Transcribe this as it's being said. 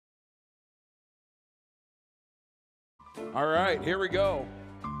All right, here we go.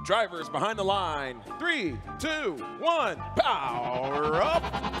 Drivers behind the line. 3, 2, 1, power up.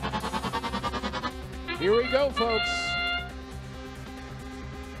 Here we go, folks.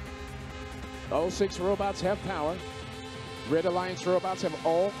 All 6 robots have power. Red Alliance robots have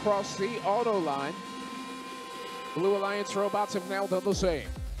all crossed the auto line. Blue Alliance robots have now done the same.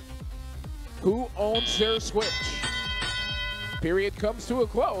 Who owns their switch? Period comes to a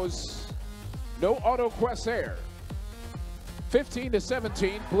close. No auto quest there.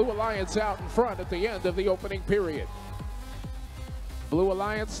 15-17, Blue Alliance out in front at the end of the opening period. Blue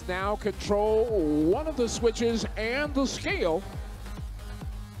Alliance now control one of the switches and the scale.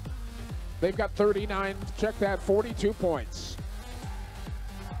 They've got 39, check that, 42 points.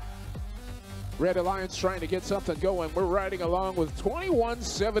 Red Alliance trying to get something going. We're riding along with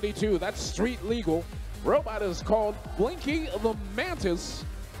 21-72. That's street legal. Robot is called Blinky the Mantis,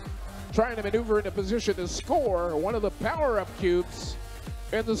 trying to maneuver into position to score one of the power-up cubes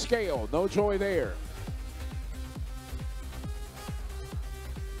in the scale. No joy there.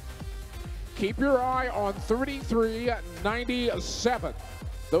 Keep your eye on 33-97.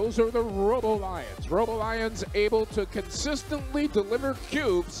 Those are the Robo Lions. Robo Lions able to consistently deliver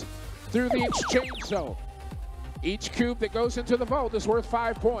cubes through the exchange zone. Each cube that goes into the vault is worth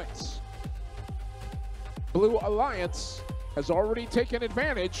 5 points. Blue Alliance has already taken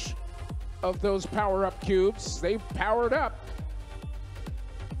advantage of those power-up cubes. They've powered up.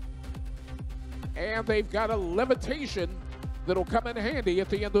 And they've got a levitation that'll come in handy at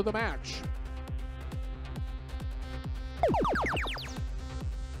the end of the match.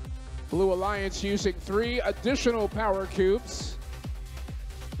 Blue Alliance using 3 additional power cubes.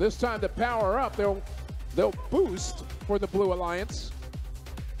 This time to power up, they'll boost for the Blue Alliance.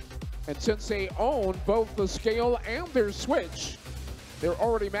 And since they own both the scale and their switch, they're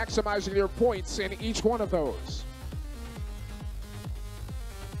already maximizing their points in each one of those.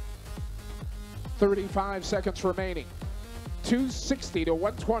 35 seconds remaining.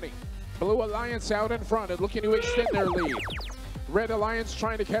 260-120. Blue Alliance out in front and looking to extend their lead. Red Alliance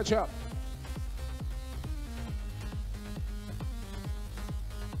trying to catch up.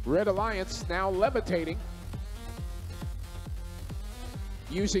 Red Alliance now levitating,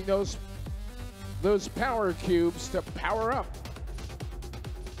 using those power cubes to power up.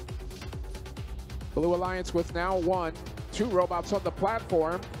 Blue Alliance with now 2 robots on the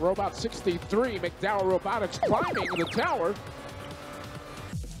platform. Robot 63, McDowell Robotics climbing the tower.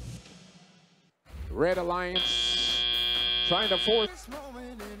 Red Alliance trying to force.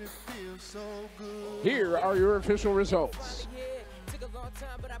 Here are your official results.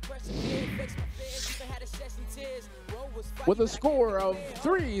 With a score of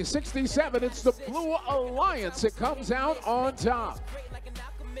 367, it's the Blue Alliance that comes out on top.